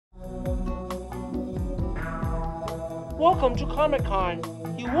Welcome to Comic-Con.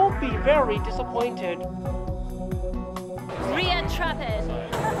 You won't be very disappointed. Rhea Intrepid.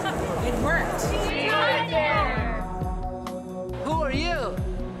 It worked. Who are you?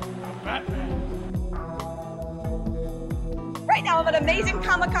 Right now I'm at Amazing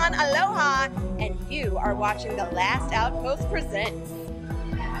Comic-Con Aloha, and you are watching The Last Outpost Presents.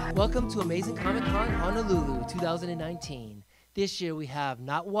 Welcome to Amazing Comic-Con Honolulu 2019. This year we have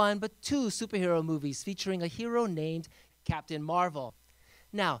not one, but two superhero movies featuring a hero named Captain Marvel.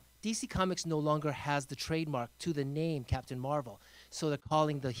 Now, DC Comics no longer has the trademark to the name Captain Marvel, so they're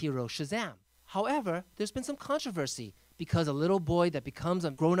calling the hero Shazam. However, there's been some controversy because a little boy that becomes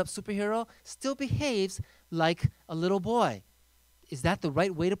a grown-up superhero still behaves like a little boy. Is that the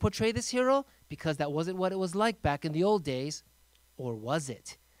right way to portray this hero? Because that wasn't what it was like back in the old days. Or was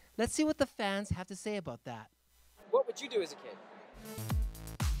it? Let's see what the fans have to say about that. What would you do as a kid?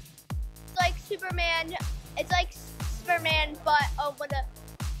 Like Superman, it's like Superman, but with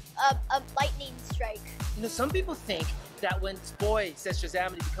a lightning strike. You know, some people think that when this boy says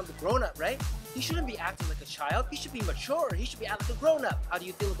Shazam and he becomes a grown-up, right? He shouldn't be acting like a child. He should be mature. He should be acting like a grown-up. How do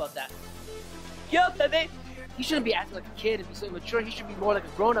you feel about that? Yeah, baby. He shouldn't be acting like a kid and be so immature. He should be more like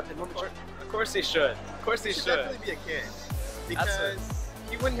a grown-up and more mature. Of course he should. Of course he should. Definitely be a kid. Because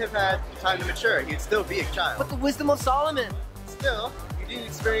he wouldn't have had time to mature. He'd still be a child. But the wisdom of Solomon. Still, you need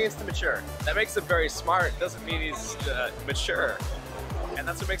experience to mature. That makes him very smart. Doesn't mean he's mature. And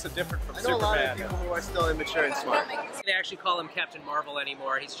that's what makes him different from Superman. I know Superman. a lot of people who are still immature and smart. They actually call him Captain Marvel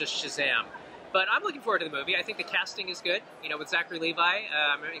anymore. He's just Shazam. But I'm looking forward to the movie. I think the casting is good. You know, with Zachary Levi,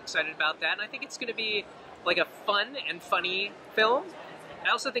 I'm excited about that. And I think it's going to be like a fun and funny film. I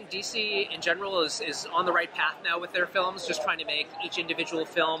also think DC in general is on the right path now with their films, just trying to make each individual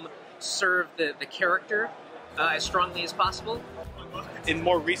film serve the character as strongly as possible. In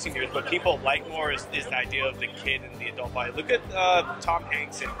more recent years, what people like more is the idea of the kid and the adult body. Look at Tom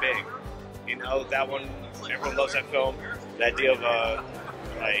Hanks in Big. You know, that one, everyone loves that film. The idea of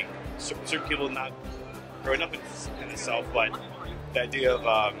like certain people not growing up in itself, but the idea of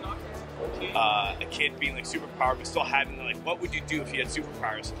a kid being like superpowered, but still having like, what would you do if you had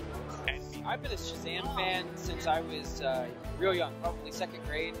superpowers? And I've been a Shazam fan since I was real young, probably second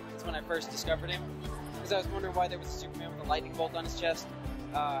grade. That's when I first discovered him. Because I was wondering why there was a Superman with a lightning bolt on his chest.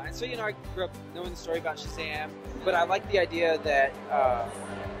 And so, you know, I grew up knowing the story about Shazam. But I like the idea that,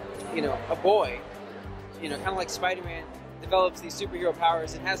 you know, a boy, you know, kind of like Spider-Man, develops these superhero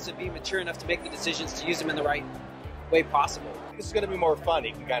powers and has to be mature enough to make the decisions to use them in the right way possible. This is going to be more fun.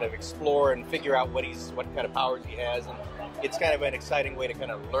 He can kind of explore and figure out what kind of powers he has, and it's kind of an exciting way to kind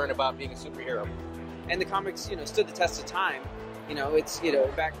of learn about being a superhero. And the comics, you know, stood the test of time. You know, it's, you know,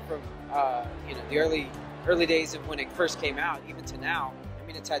 back from you know, the early days of when it first came out, even to now. I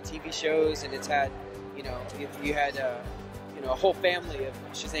mean, it's had TV shows, and it's had, you know, you had you know, a whole family of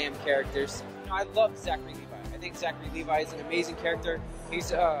Shazam characters. You know, I love Zachary Levi. I think Zachary Levi is an amazing character.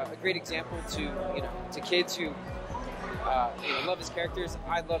 He's a great example to, you know, to kids who you know, love his characters.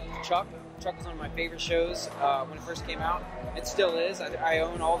 I love Chuck. Chuck was one of my favorite shows when it first came out. It still is. I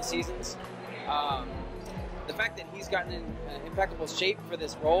own all the seasons. The fact that he's gotten in impeccable shape for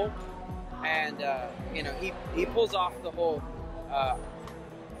this role, and you know, he pulls off the whole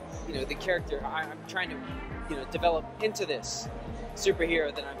you know, the character I'm trying to, you know, develop into this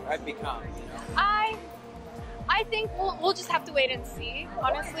superhero that I've become. You know, I think we'll just have to wait and see.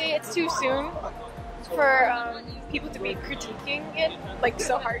 Honestly, it's too soon for people to be critiquing it like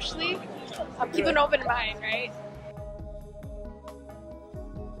so harshly. Keep an open mind, right?